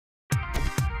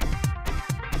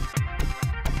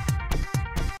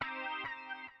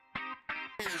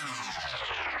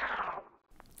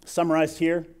Summarized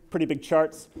here, pretty big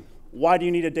charts. Why do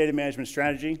you need a data management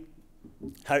strategy?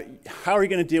 How are you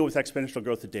going to deal with exponential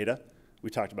growth of data? We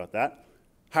talked about that.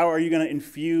 How are you going to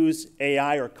infuse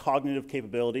AI or cognitive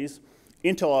capabilities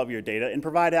into all of your data and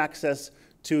provide access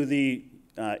to the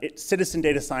citizen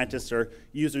data scientists or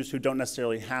users who don't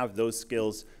necessarily have those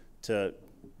skills to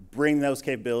bring those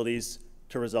capabilities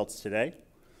to results today?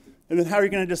 And then how are you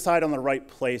going to decide on the right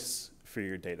place for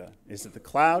your data? Is it the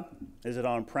cloud? Is it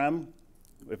on-prem?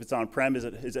 If it's on-prem, is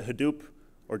it Hadoop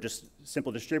or just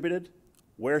simple distributed?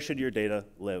 Where should your data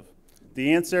live?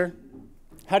 The answer,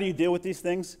 how do you deal with these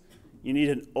things? You need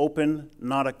an open,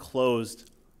 not a closed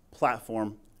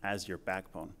platform as your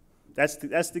backbone. That's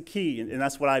the key, and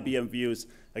that's what IBM views.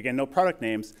 Again, no product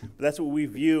names, but that's what we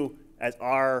view as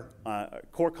our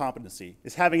core competency,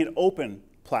 is having an open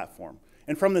platform.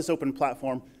 And from this open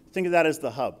platform, think of that as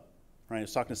the hub. Right? I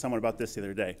was talking to someone about this the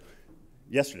other day,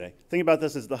 yesterday. Think about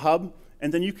this as the hub,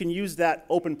 and then you can use that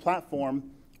open platform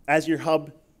as your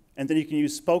hub, and then you can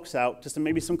use spokes out to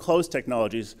maybe some closed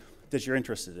technologies that you're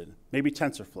interested in. Maybe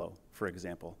TensorFlow, for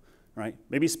example, right?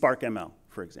 Maybe Spark ML,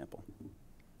 for example.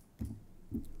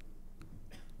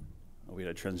 Oh, we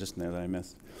had a transition there that I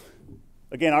missed.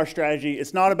 Again, our strategy,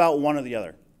 it's not about one or the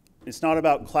other. It's not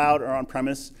about cloud or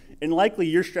on-premise, and likely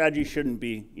your strategy shouldn't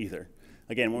be either.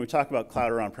 Again, when we talk about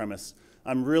cloud or on-premise,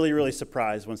 I'm really, really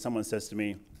surprised when someone says to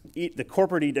me, the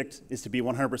corporate edict is to be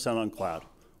 100% on cloud.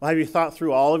 Well, have you thought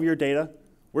through all of your data?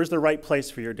 Where's the right place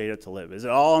for your data to live? Is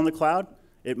it all on the cloud?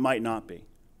 It might not be,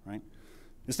 right?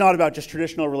 It's not about just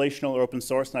traditional, relational, or open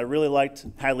source, and I really liked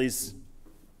Hadley's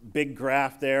big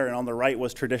graph there, and on the right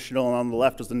was traditional, and on the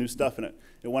left was the new stuff, and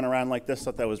it went around like this. I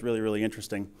thought that was really, really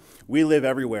interesting. We live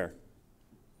everywhere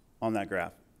on that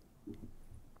graph.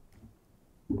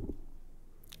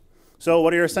 So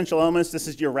what are your essential elements? This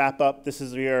is your wrap-up. This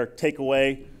is your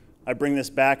takeaway. I bring this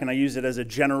back, and I use it as a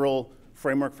general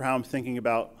framework for how I'm thinking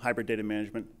about hybrid data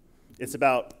management. It's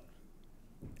about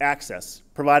access,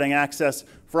 providing access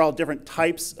for all different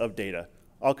types of data,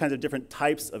 all kinds of different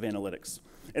types of analytics.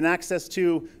 And access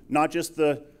to not just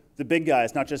the big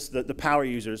guys, not just the power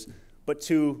users, but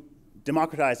to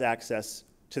democratize access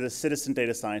to the citizen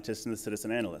data scientists and the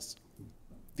citizen analysts.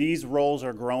 These roles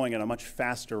are growing at a much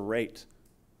faster rate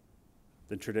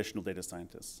than traditional data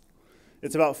scientists.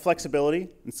 It's about flexibility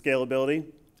and scalability,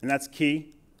 and that's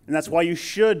key. And that's why you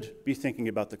should be thinking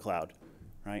about the cloud,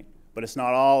 right? But it's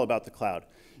not all about the cloud.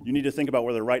 You need to think about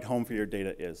where the right home for your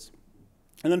data is.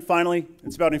 And then finally,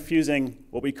 it's about infusing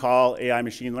what we call AI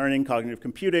machine learning, cognitive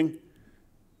computing,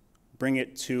 bring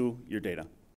it to your data.